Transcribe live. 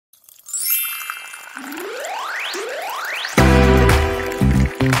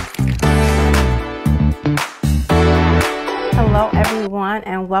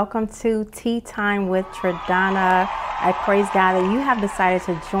everyone, and welcome to Tea Time with TraDonna. I praise God that you have decided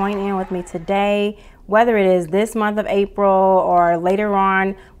to join in with me today, whether it is this month of April or later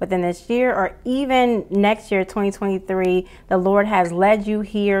on within this year or even next year, 2023. The Lord has led you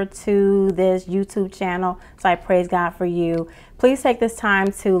here to this YouTube channel, so I praise God for you. Please take this time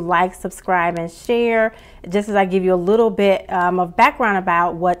to like, subscribe, and share, just as I give you a little bit of background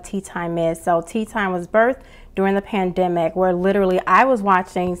about what Tea Time is. So Tea Time was birthed during the pandemic, where literally I was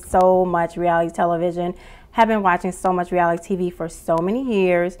watching so much reality television, have been watching so much reality TV for so many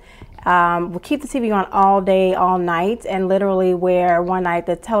years. We'll keep the TV on all day, all night, and literally where one night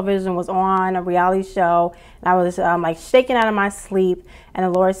the television was on, a reality show, and I was like shaking out of my sleep, and the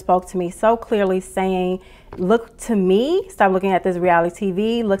Lord spoke to me so clearly saying, look to me, stop looking at this reality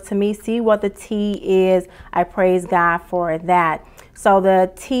TV, look to me, see what the T is. I praise God for that. So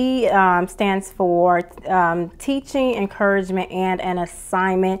the T stands for teaching, encouragement, and an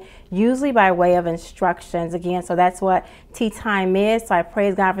assignment, usually by way of instructions. Again, so that's what Tea Time is. So I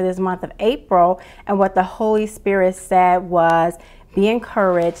praise God for this month of April. And what the Holy Spirit said was, be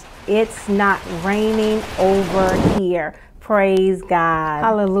encouraged. It's not raining over here. Praise God.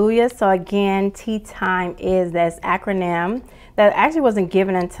 Hallelujah. So again, Tea Time is this acronym that actually wasn't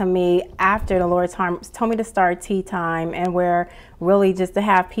given unto me after the Lord told me to start Tea Time, and we're really just to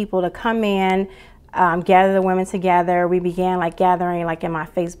have people to come in, gather the women together. We began like gathering like in my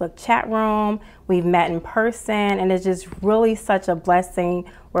Facebook chat room. We've met in person, and it's just really such a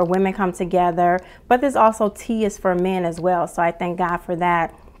blessing where women come together. But there's also tea is for men as well. So I thank God for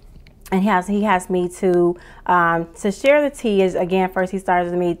that. And he has me to share the tea. Is again, first he started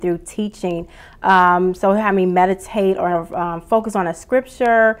with me through teaching. So he'll have me meditate or focus on a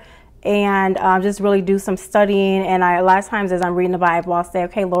scripture and just really do some studying. And a lot of times as I'm reading the Bible, I'll say,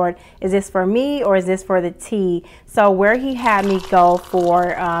 okay, Lord, is this for me or is this for the tea? So where he had me go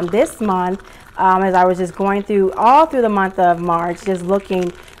for this month, as I was just going through all through the month of March, just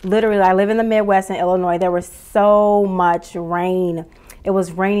looking, literally, I live in the Midwest in Illinois. There was so much rain. It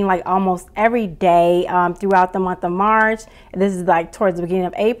was raining like almost every day throughout the month of March. This is like towards the beginning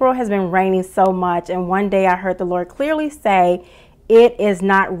of April, has been raining so much. And one day I heard the Lord clearly say, it is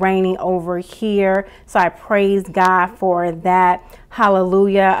not raining over here. So I praise God for that.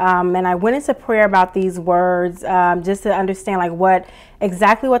 Hallelujah. And I went into prayer about these words just to understand like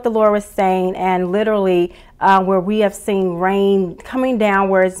exactly what the Lord was saying. And literally where we have seen rain coming down,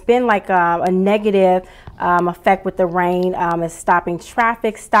 where it's been like a negative effect with the rain, is stopping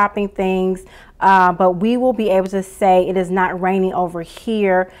traffic, stopping things. But we will be able to say it is not raining over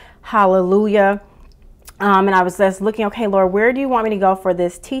here. Hallelujah. And I was just looking, okay, Lord, where do you want me to go for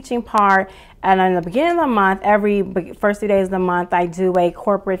this teaching part? And in the beginning of the month, every first 3 days of the month, I do a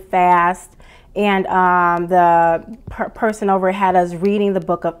corporate fast. And the person over had us reading the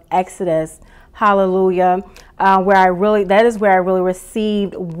book of Exodus. Hallelujah. That is where I really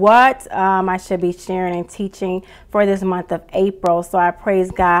received what I should be sharing and teaching for this month of April. So I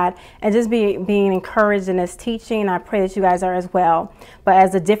praise God and just being encouraged in this teaching. I pray that you guys are as well. But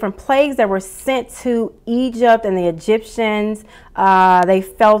as the different plagues that were sent to Egypt and the Egyptians, they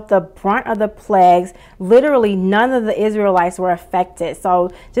felt the brunt of the plagues. Literally, none of the Israelites were affected.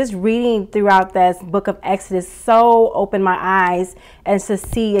 So just reading throughout this book of Exodus so opened my eyes and to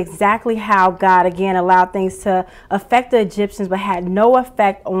see exactly how God, again, allowed things to affect the Egyptians, but had no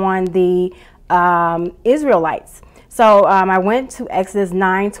effect on the Israelites. So I went to Exodus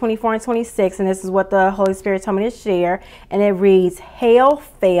 9, 24 and 26, and this is what the Holy Spirit told me to share. And it reads, hail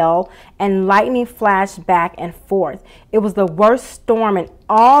fell and lightning flashed back and forth. It was the worst storm in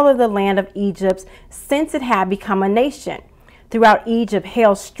all of the land of Egypt since it had become a nation. Throughout Egypt,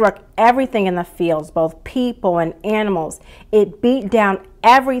 hail struck everything in the fields, both people and animals. It beat down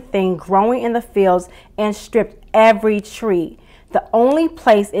everything growing in the fields and stripped every tree. The only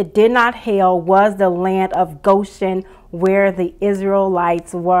place it did not hail was the land of Goshen, where the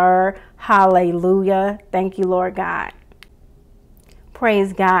Israelites were. Hallelujah. Thank you, Lord God.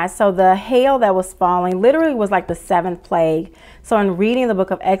 Praise God. So the hail that was falling literally was like the seventh plague. So in reading the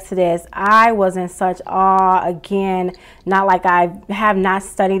book of Exodus, I was in such awe. Again, not like I have not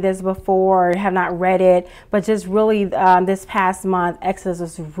studied this before or have not read it, but just really this past month, Exodus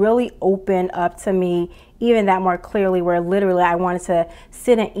was really opened up to me even that more clearly, where literally I wanted to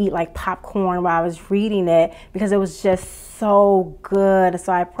sit and eat like popcorn while I was reading it because it was just so good.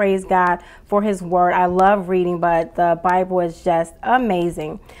 So I praise God for his word. I love reading, but the Bible is just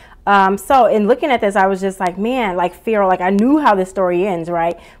amazing. So in looking at this, I was just like, man, like Pharaoh, like I knew how this story ends,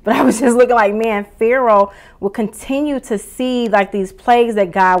 right? But I was just looking like, man, Pharaoh will continue to see like these plagues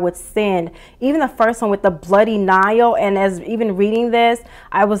that God would send. Even the first one with the bloody Nile. And as even reading this,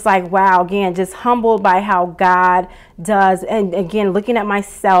 I was like, wow, again, just humbled by how God does. And again, looking at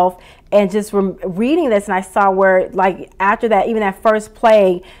myself and just reading this, and I saw where like after that, even that first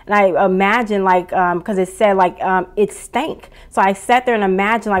plague, and I imagined like because it said like it stank. So I sat there and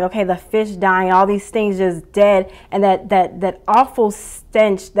imagined like, okay, the fish dying, all these things just dead, and that awful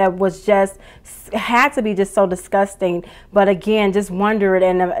stench that was just had to be just so disgusting. But again, just wondered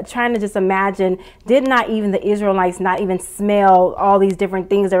and trying to just imagine, did not even the Israelites not even smell all these different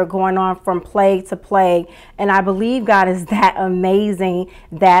things that were going on from plague to plague? And I believe God is that amazing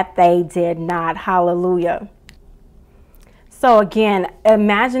that they did not. Hallelujah. So again,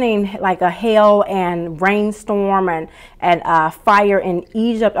 imagining like a hail and rainstorm and fire in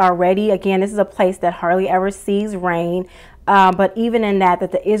Egypt already. Again, this is a place that hardly ever sees rain. But even in that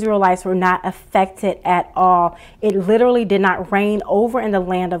the Israelites were not affected at all. It literally did not rain over in the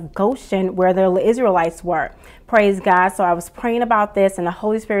land of Goshen where the Israelites were. Praise God. So I was praying about this, and the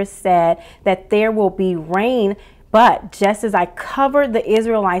Holy Spirit said that there will be rain. But just as I covered the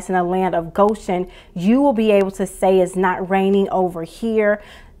Israelites in the land of Goshen, you will be able to say it's not raining over here.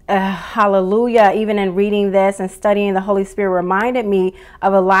 Hallelujah. Even in reading this and studying, the Holy Spirit reminded me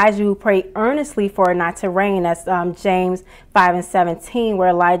of Elijah who prayed earnestly for it not to rain. That's James 5:17,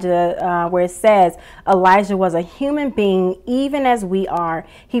 where where it says Elijah was a human being even as we are.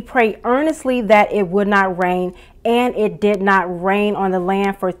 He prayed earnestly that it would not rain, and it did not rain on the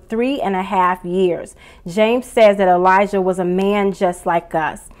land for 3.5 years. James says that Elijah was a man just like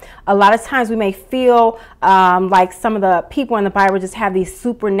us. A lot of times we may feel like some of the people in the Bible just have these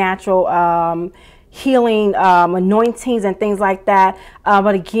supernatural healing anointings and things like that.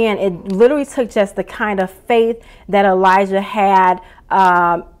 But again, it literally took just the kind of faith that Elijah had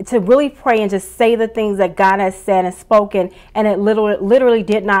to really pray and just say the things that God has said and spoken, and it literally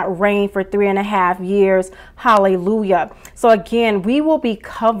did not rain for 3.5 years. Hallelujah. So again, we will be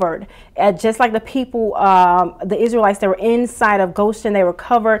covered, just like the people, the Israelites that were inside of Goshen, they were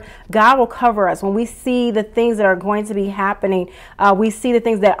covered. God will cover us when we see the things that are going to be happening. We see the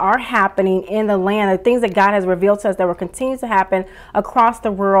things that are happening in the land, the things that God has revealed to us that will continue to happen across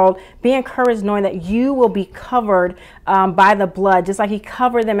the world. Be encouraged knowing that you will be covered by the blood, just like he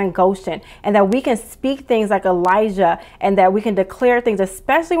covered them in Goshen, and that we can speak things like Elijah, and that we can declare things,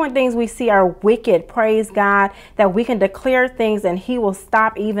 especially when things we see are wicked. Praise God, that we can declare things and he will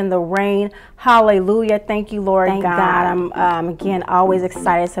stop even the rain. Hallelujah. Thank you, Lord. Thank God. I'm again always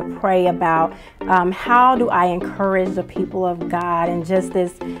excited to pray about how do I encourage the people of God in just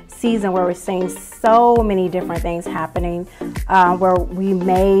this season where we're seeing so many different things happening, where we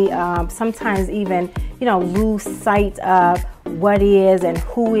may sometimes even lose sight of what is and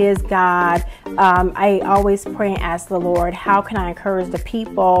who is God. I always pray and ask the Lord, how can I encourage the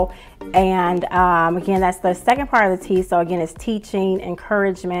people? And again, that's the second part of the T. So again, it's teaching,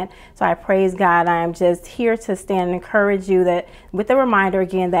 encouragement. So I praise God. I am just here to stand and encourage you, that with the reminder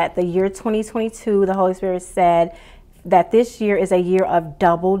again that the year 2022, the Holy Spirit said that this year is a year of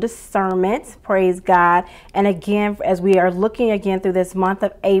double discernment. Praise God. And again, as we are looking again through this month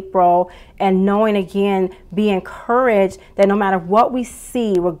of April, and knowing again, be encouraged that no matter what we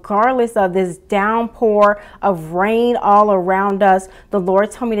see, regardless of this downpour of rain all around us, the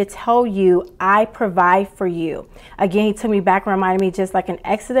Lord told me to tell you, I provide for you. Again, he took me back and reminded me, just like in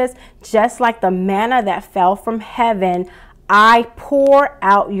Exodus, just like the manna that fell from heaven, I pour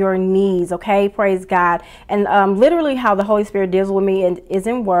out your needs. Okay, praise God. And literally how the Holy Spirit deals with me is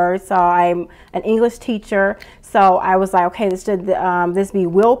in words. So I'm an English teacher. So I was like, okay, this should this be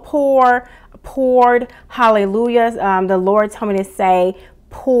poured. Hallelujah. The Lord told me to say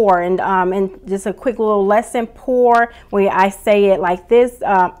pour, and just a quick little lesson, pour, where I say it like this,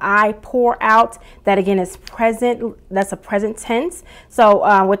 I pour out, that again is present. That's a present tense. So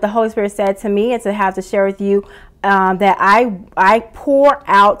what the Holy Spirit said to me and to have to share with you, that I pour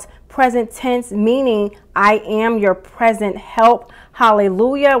out, present tense, meaning I am your present help.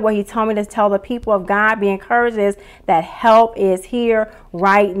 Hallelujah. What he told me to tell the people of God, be encouraged, is that help is here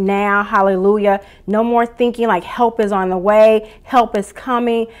right now. Hallelujah. No more thinking like help is on the way, help is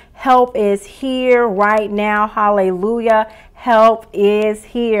coming. Help is here right now. Hallelujah. Help is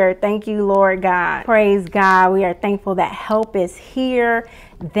here. Thank you, Lord God. Praise God. We are thankful that help is here.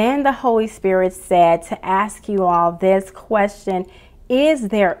 Then the Holy Spirit said to ask you all this question: is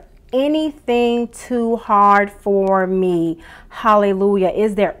there anything too hard for me? Hallelujah.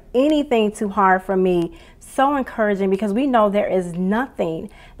 Is there anything too hard for me? so encouraging because we know there is nothing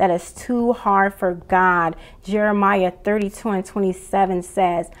that is too hard for God. Jeremiah 32:27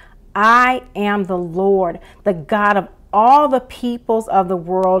 says, I am the Lord, the God of all the peoples of the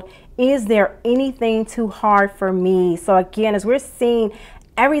world. Is there anything too hard for me? So again, as we're seeing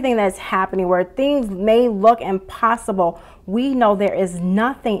everything that's happening where things may look impossible, we know there is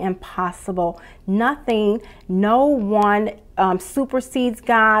nothing impossible. Nothing, no one supersedes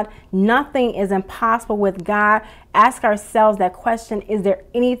God. Nothing is impossible with God. Ask ourselves that question, is there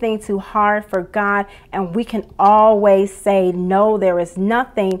anything too hard for God? And we can always say, no, there is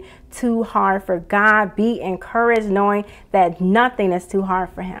nothing too hard for God. Be encouraged knowing that nothing is too hard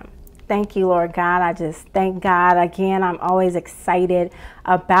for him. Thank you, Lord God. I just thank God. Again, I'm always excited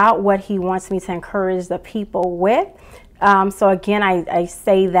about what he wants me to encourage the people with. So again, I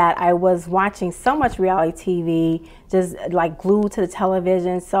say that I was watching so much reality TV, just like glued to the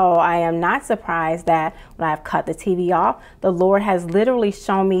television. So I am not surprised that when I've cut the TV off, the Lord has literally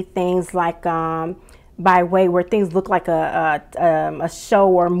shown me things like by way where things look like a show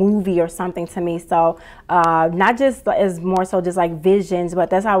or movie or something to me. So not just as more so just like visions,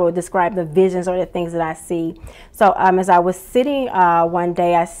 but that's how I would describe the visions or the things that I see. So as I was sitting one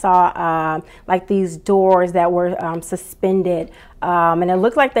day, I saw like these doors that were suspended, and it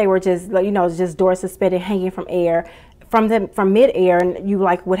looked like they were just, you know, just doors suspended hanging from air. From mid-air, and you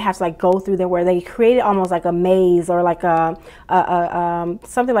like would have to like go through there, where they created almost like a maze or like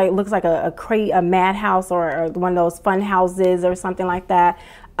something like looks like a madhouse or one of those fun houses or something like that.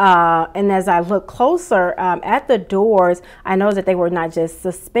 And as I look closer at the doors, I noticed that they were not just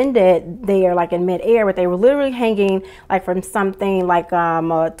suspended there like in mid-air, but they were literally hanging like from something like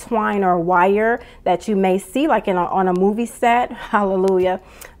a twine or wire that you may see like on a movie set. Hallelujah.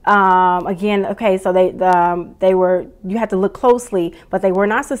 Again, okay, so they were, you had to look closely, but they were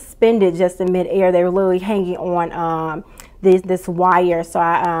not suspended just in midair. They were literally hanging on this wire. So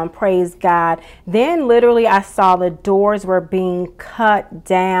I praise God. Then literally I saw the doors were being cut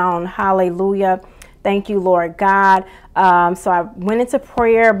down. Hallelujah. Thank you, Lord God. So I went into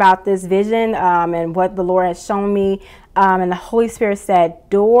prayer about this vision and what the Lord has shown me. And the Holy Spirit said,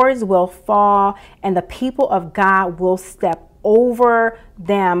 doors will fall and the people of God will step over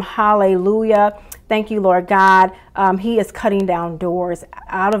them. Hallelujah. Thank you, Lord God. He is cutting down doors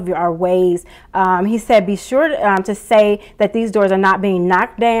out of our ways. He said, be sure to say that these doors are not being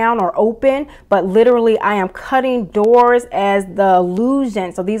knocked down or open, but literally I am cutting doors as the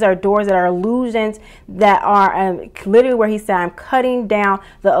illusion. So these are doors that are illusions that are literally where he said, I'm cutting down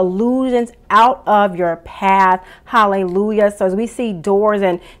the illusions out of your path. Hallelujah. So as we see doors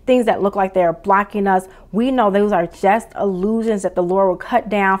and things that look like they're blocking us, we know those are just illusions that the Lord will cut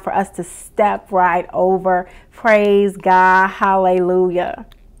down for us to step right over. Praise God. Hallelujah.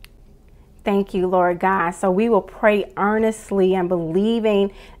 Thank you, Lord God. So we will pray earnestly and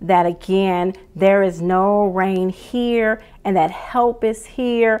believing that, again, there is no rain here and that help is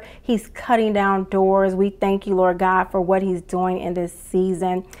here. He's cutting down doors. We thank you, Lord God, for what he's doing in this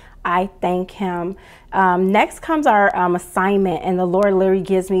season. I thank him. Next comes our assignment, and the Lord literally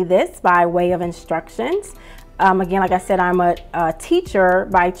gives me this by way of instructions. Again, like I said, I'm a teacher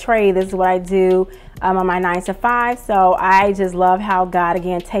by trade. This is what I do on my 9 to 5. So I just love how God,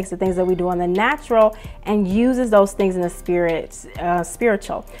 again, takes the things that we do on the natural and uses those things in the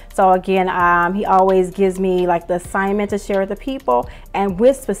spiritual. So again, he always gives me like the assignment to share with the people and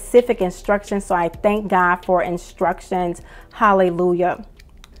with specific instructions. So I thank God for instructions. Hallelujah.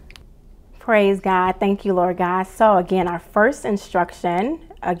 Praise God. Thank you, Lord God. So again, our first instruction,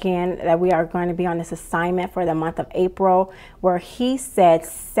 again, that we are going to be on this assignment for the month of April, where he said,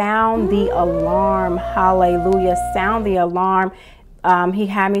 sound the alarm. Hallelujah. Sound the alarm. He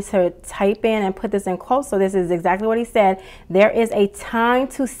had me to type in and put this in quotes. So this is exactly what he said. There is a time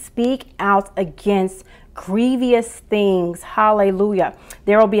to speak out against grievous things. Hallelujah.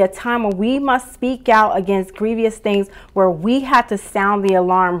 There will be a time when we must speak out against grievous things, where we have to sound the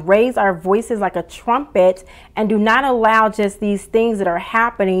alarm, raise our voices like a trumpet, and do not allow just these things that are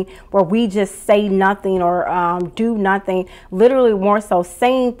happening where we just say nothing or do nothing. Literally more so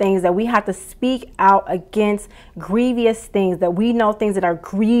saying things that we have to speak out against grievous things, that we know things that are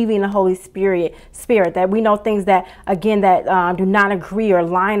grieving the Holy Spirit, that we know things that, again, that do not agree or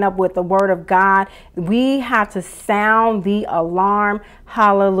line up with the word of God. We have to sound the alarm.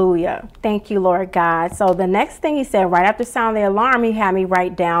 Hallelujah. Thank you, Lord God. So the next thing he said, right after sound the alarm, he had me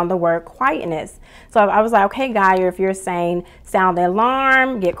write down the word quietness. So I was like, okay, God, if you're saying sound the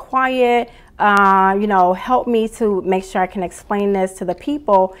alarm, get quiet, you know, help me to make sure I can explain this to the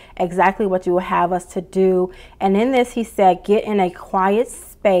people, exactly what you will have us to do. And in this, he said, get in a quiet space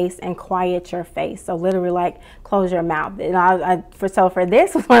space and quiet your face. So literally like close your mouth. And for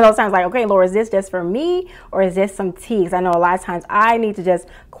this was one of those times like, okay, Lord, is this just for me or is this some tea? Because I know a lot of times I need to just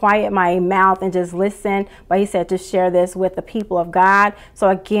quiet my mouth and just listen. But he said to share this with the people of God. So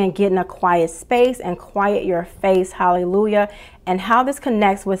again, get in a quiet space and quiet your face. Hallelujah. And how this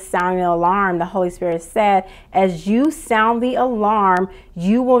connects with sounding the alarm, the Holy Spirit said, as you sound the alarm,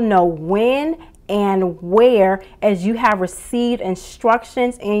 you will know when and where, as you have received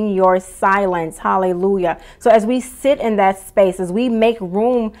instructions in your silence. Hallelujah. So as we sit in that space, as we make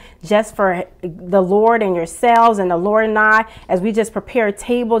room just for the Lord and yourselves and the Lord and I, as we just prepare a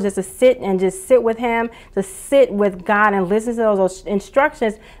table just to sit with him, to sit with God and listen to those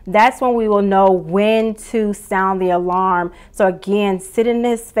instructions, that's when we will know when to sound the alarm. So again, sit in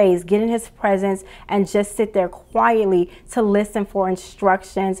his face, get in his presence, and just sit there quietly to listen for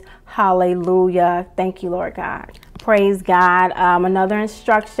instructions. Hallelujah. Thank you, Lord God. Praise God. Another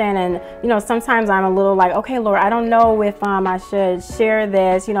instruction, and sometimes I'm a little like, okay, Lord, I don't know if I should share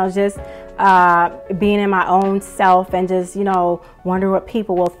this, just being in my own self and just wonder what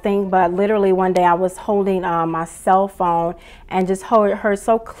people will think. But literally one day I was holding my cell phone and just heard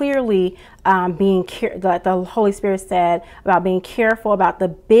so clearly the Holy Spirit said about being careful about the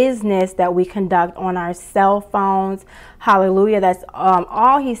business that we conduct on our cell phones. Hallelujah. That's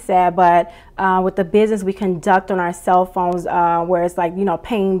all he said. But with the business we conduct on our cell phones, where it's like,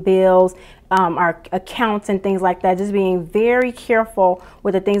 paying bills, our accounts and things like that, just being very careful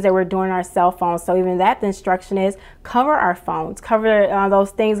with the things that we're doing on our cell phones. So even that, the instruction is cover our phones, cover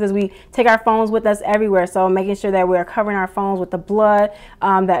those things, because we take our phones with us everywhere. So making sure that we're covering our phones with the blood,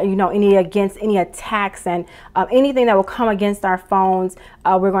 that against any attacks and anything that will come against our phones.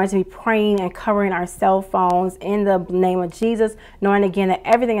 We're going to be praying and covering our cell phones in the name of Jesus, knowing again that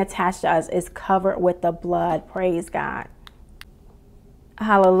everything attached to us is covered with the blood. Praise God.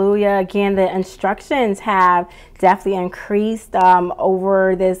 Hallelujah. Again, the instructions have definitely increased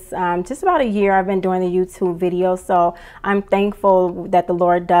over this just about a year I've been doing the YouTube video. So I'm thankful that the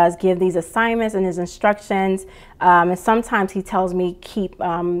Lord does give these assignments and his instructions. And sometimes he tells me keep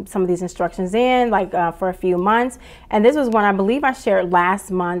some of these instructions in for a few months. And this was one I believe I shared last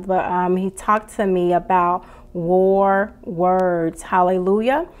month, but he talked to me about war words.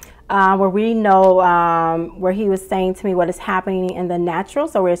 Hallelujah. Where we know where he was saying to me what is happening in the natural.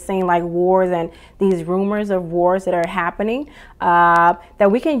 So we're seeing like wars and these rumors of wars that are happening, that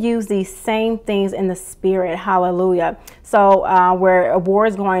we can use these same things in the spirit. Hallelujah. So where a war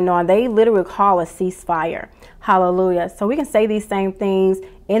is going on, they literally call a ceasefire. Hallelujah. So we can say these same things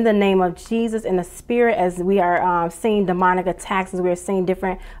in the name of Jesus in the spirit, as we are seeing demonic attacks, as we are seeing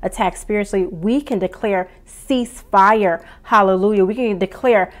different attacks spiritually. We can declare ceasefire. Hallelujah. We can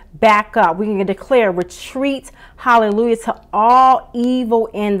declare back up. We can declare retreat. Hallelujah. To all evil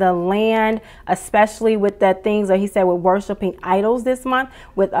in the land, especially with the things that he said with worshiping idols this month.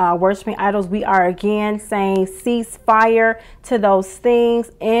 With worshiping idols, we are again saying ceasefire to those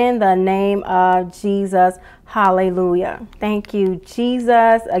things in the name of Jesus. Hallelujah. Thank you,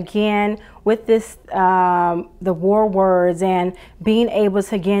 Jesus. Again, with this, the war words and being able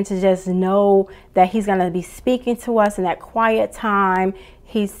to again to just know that he's going to be speaking to us in that quiet time.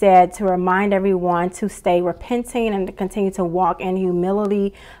 He said to remind everyone to stay repenting and to continue to walk in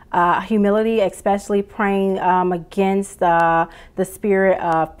humility, especially praying against the spirit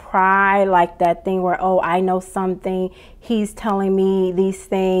of pride, like that thing where, oh, I know something, he's telling me these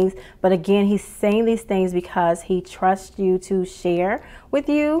things. But again, he's saying these things because he trusts you to share with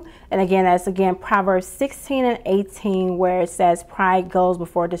you. And again, that's again Proverbs 16 and 18, where it says pride goes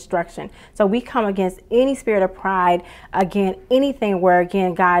before destruction. So we come against any spirit of pride, again, anything where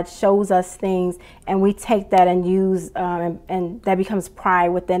again God shows us things and we take that and use and that becomes pride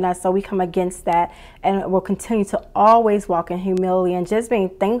within us. So we come against that, and we'll continue to always walk in humility and just being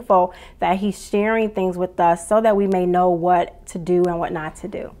thankful that he's sharing things with us so that we may know what to do and what not to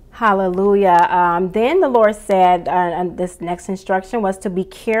do. Hallelujah. Then the Lord said, and this next instruction was to be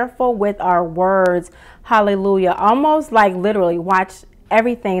careful with our words. Hallelujah. Almost like literally watch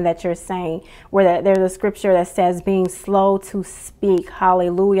everything that you're saying, where there's a scripture that says being slow to speak.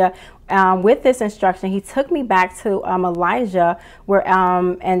 Hallelujah. With this instruction, he took me back to Elijah, where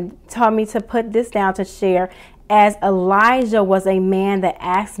and taught me to put this down to share. As Elijah was a man that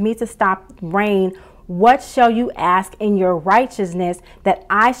asked me to stop rain, what shall you ask in your righteousness that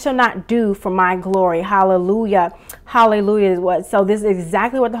I shall not do for my glory? Hallelujah. Hallelujah. So this is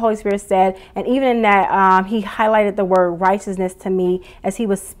exactly what the Holy Spirit said. And even in that, he highlighted the word righteousness to me as he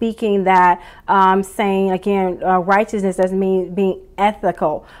was speaking that, saying again, righteousness doesn't mean being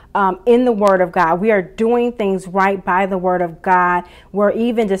ethical in the Word of God. We are doing things right by the Word of God. We're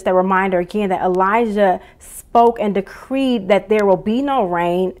even just a reminder again that Elijah spoke and decreed that there will be no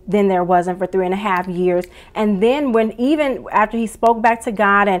rain. Then there wasn't for 3.5 years. And then when even after he spoke back to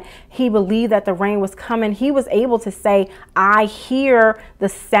God and he believed that the rain was coming, he was able to say, I hear the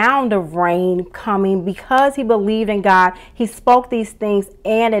sound of rain coming, because he believed in God. He spoke these things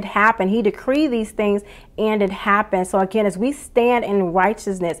and it happened. He decreed these things and it happened. So again, as we stand in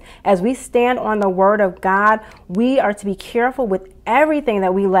righteousness, as we stand on the Word of God, we are to be careful with everything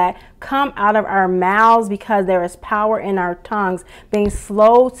that we let come out of our mouths, because there is power in our tongues. Being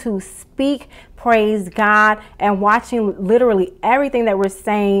slow to speak, praise God, and watching literally everything that we're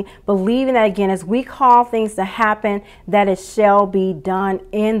saying, believing that again, as we call things to happen, that it shall be done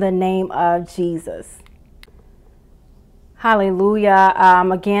in the name of Jesus. Hallelujah.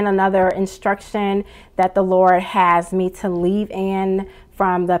 Again, another instruction that the Lord has me to leave in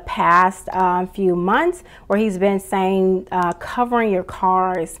from the past few months, where he's been saying covering your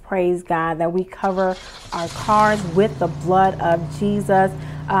cars, praise God, that we cover our cars with the blood of Jesus.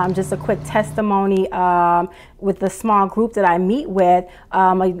 Just a quick testimony with the small group that I meet with,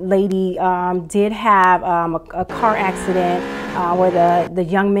 a lady did have a car accident where the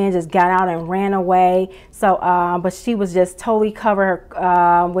young man just got out and ran away. So, but she was just totally covered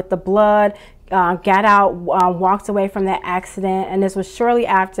with the blood. Got out, walked away from that accident, and this was shortly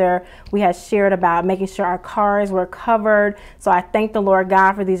after we had shared about making sure our cars were covered. So I thank the Lord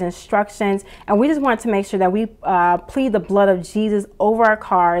God for these instructions, and we just wanted to make sure that we plead the blood of Jesus over our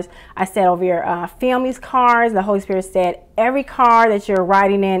cars. I said over your family's cars. The Holy Spirit said every car that you're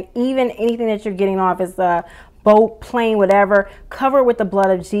riding in, even anything that you're getting off, is a boat, plane, whatever, covered with the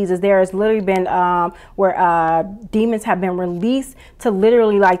blood of Jesus. There has literally been where demons have been released to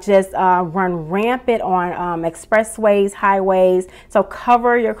literally like just run rampant on expressways, highways. So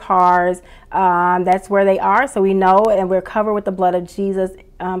cover your cars. That's where they are. So we know, and we're covered with the blood of Jesus.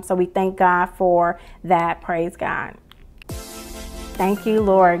 So we thank God for that. Praise God. Thank you,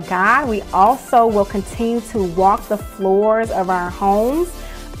 Lord God. We also will continue to walk the floors of our homes.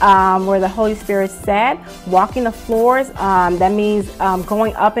 Where the Holy Spirit said, walking the floors, that means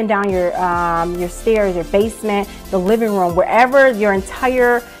going up and down your stairs, your basement, the living room, wherever your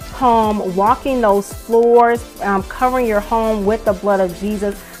entire home, walking those floors, covering your home with the blood of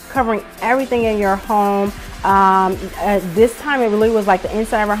Jesus, covering everything in your home. This time it really was like the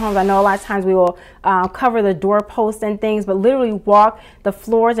inside of our homes. I know a lot of times we will cover the doorposts and things, but literally walk the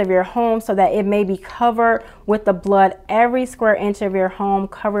floors of your home so that it may be covered with the blood. Every square inch of your home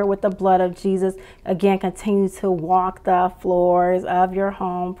covered with the blood of Jesus. Again, continue to walk the floors of your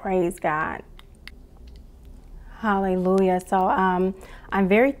home. Praise God. Hallelujah. So I'm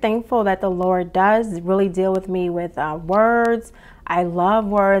very thankful that the Lord does really deal with me with words. I love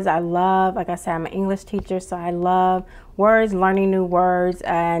words. I love, like I said, I'm an English teacher, so I love words, learning new words.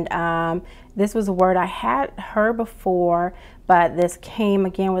 And this was a word I had heard before, but this came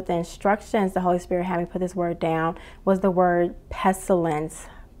again with the instructions. The Holy Spirit had me put this word down, was the word pestilence.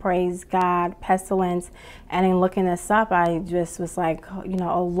 Praise God, pestilence. And in looking this up, I just was like, you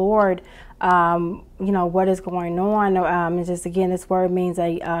know, oh Lord, you know, what is going on? And just again, this word means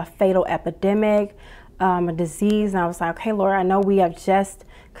a fatal epidemic. A disease. And I was like, okay, Lord, I know we have just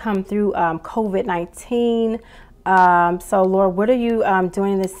come through COVID-19. So Lord, what are you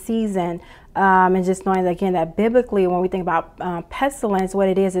doing in this season? And just knowing that, again, that biblically, when we think about pestilence, what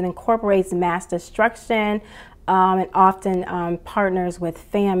it is, it incorporates mass destruction and often partners with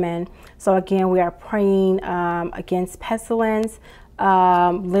famine. So again, we are praying against pestilence.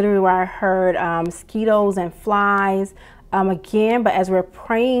 Literally where I heard mosquitoes and flies. Again, but as we're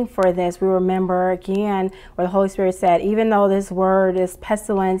praying for this, we remember again where the Holy Spirit said, even though this word is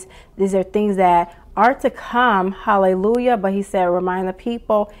pestilence, these are things that are to come. Hallelujah. But he said, remind the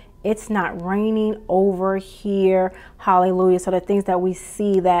people, it's not raining over here. Hallelujah. So the things that we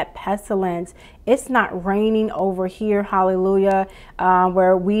see, that pestilence, it's not raining over here. Hallelujah.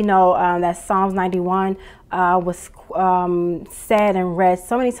 Where we know that Psalms 91 was said and read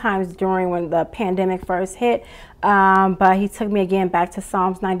so many times during when the pandemic first hit. But he took me again back to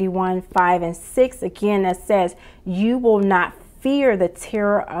Psalms 91, 5 and 6. Again, that says, you will not fear the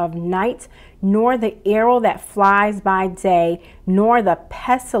terror of night, nor the arrow that flies by day, nor the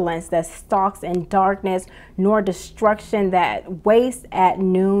pestilence that stalks in darkness, nor destruction that wastes at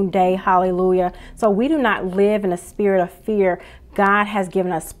noonday. Hallelujah. So we do not live in a spirit of fear. God has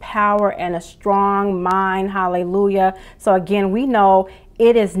given us power and a strong mind. Hallelujah. So again, we know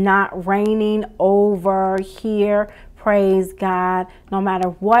it is not raining over here. Praise God. No matter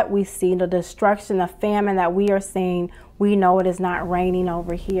what we see, the destruction, the famine that we are seeing, we know it is not raining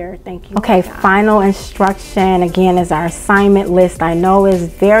over here. Thank you. Okay, final instruction again is our assignment list. I know it's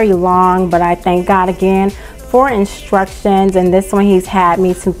very long, but I thank God again for instructions, and this one he's had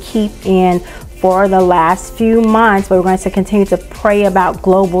me to keep in for the last few months. But we're going to continue to pray about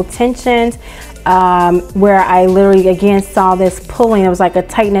global tensions, where I literally again saw this pulling. It was like a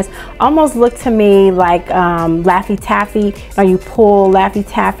tightness, almost looked to me like Laffy Taffy, or you pull Laffy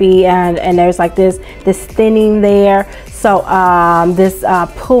Taffy, and there's like this thinning there. So this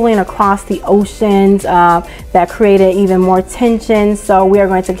pulling across the oceans that created even more tension. So we are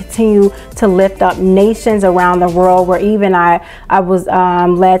going to continue to lift up nations around the world, where even I was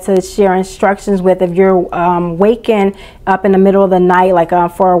led to share instructions with, if you're waking up in the middle of the night, like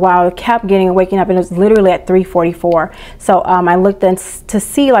for a while, it kept waking up, and it was literally at 3:44. So I looked to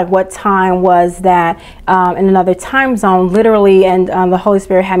see like what time was that in another time zone, literally, and the Holy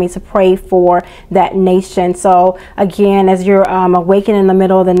Spirit had me to pray for that nation. So again, as you're awakening in the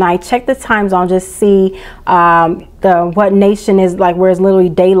middle of the night, check the time zone, just see what nation is like, where it's literally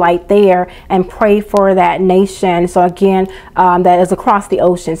daylight there, and pray for that nation. So again, that is across the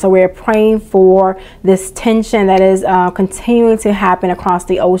ocean. So we're praying for this tension that is continuing to happen across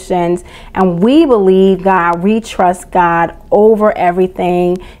the oceans, and we believe God, we trust God over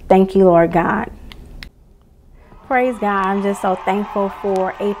everything. Thank you, Lord God. Praise God. I'm just so thankful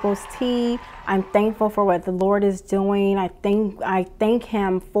for April's tea. I'm thankful for what the Lord is doing. I thank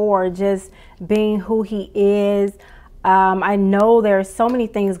him for just being who he is. I know there are so many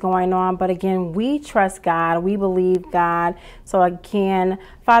things going on, but again, we trust God. We believe God. So again,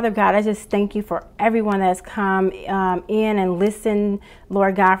 Father God, I just thank you for everyone that's come in and listened,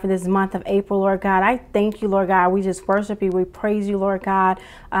 Lord God, for this month of April, Lord God. I thank you, Lord God. We just worship you. We praise you, Lord God.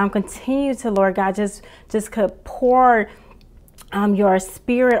 Continue to, Lord God, just pour your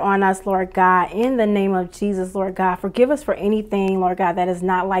spirit on us, Lord God, in the name of Jesus, Lord God. Forgive us for anything, Lord God, that is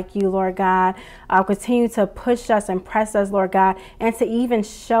not like you, Lord God. Continue to push us and press us, Lord God, and to even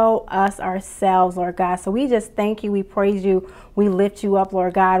show us ourselves, Lord God. So we just thank you. We praise you. We lift you up,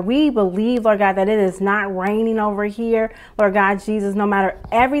 Lord God. We believe, Lord God, that it is not raining over here, Lord God, Jesus, no matter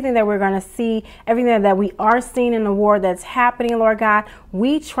everything that we're going to see, everything that we are seeing in the war that's happening, Lord God.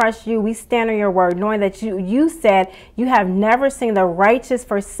 We trust you. We stand on your word, knowing that you said you have never seen the righteous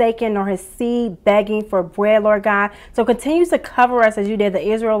forsaken, nor his seed begging for bread, Lord God. So continue to cover us as you did the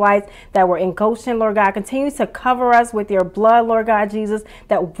Israelites that were in Goshen, Lord God. Continue to cover us with your blood, Lord God, Jesus,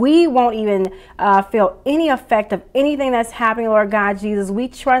 that we won't even feel any effect of anything that's happening, Lord God, Jesus. We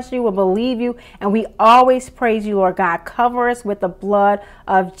trust you, we believe you, and we always praise you, Lord God. Cover us with the blood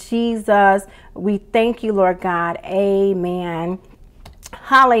of Jesus. We thank you, Lord God. Amen.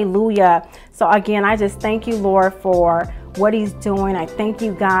 Hallelujah. So again, I just thank you, Lord, for what he's doing. I thank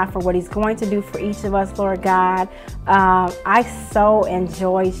you, God, for what he's going to do for each of us, Lord God. I so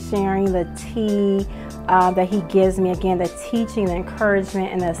enjoy sharing the tea that he gives me. Again, the teaching, the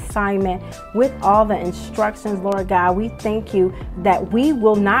encouragement, and the assignment with all the instructions, Lord God. We thank you that we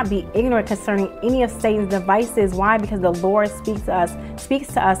will not be ignorant concerning any of Satan's devices. Why? Because the Lord speaks to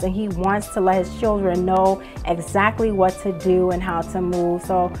us, and he wants to let his children know exactly what to do and how to move.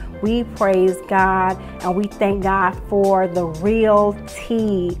 So we praise God, and we thank God for the real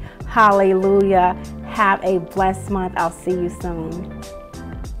tea. Hallelujah. Have a blessed month. I'll see you soon.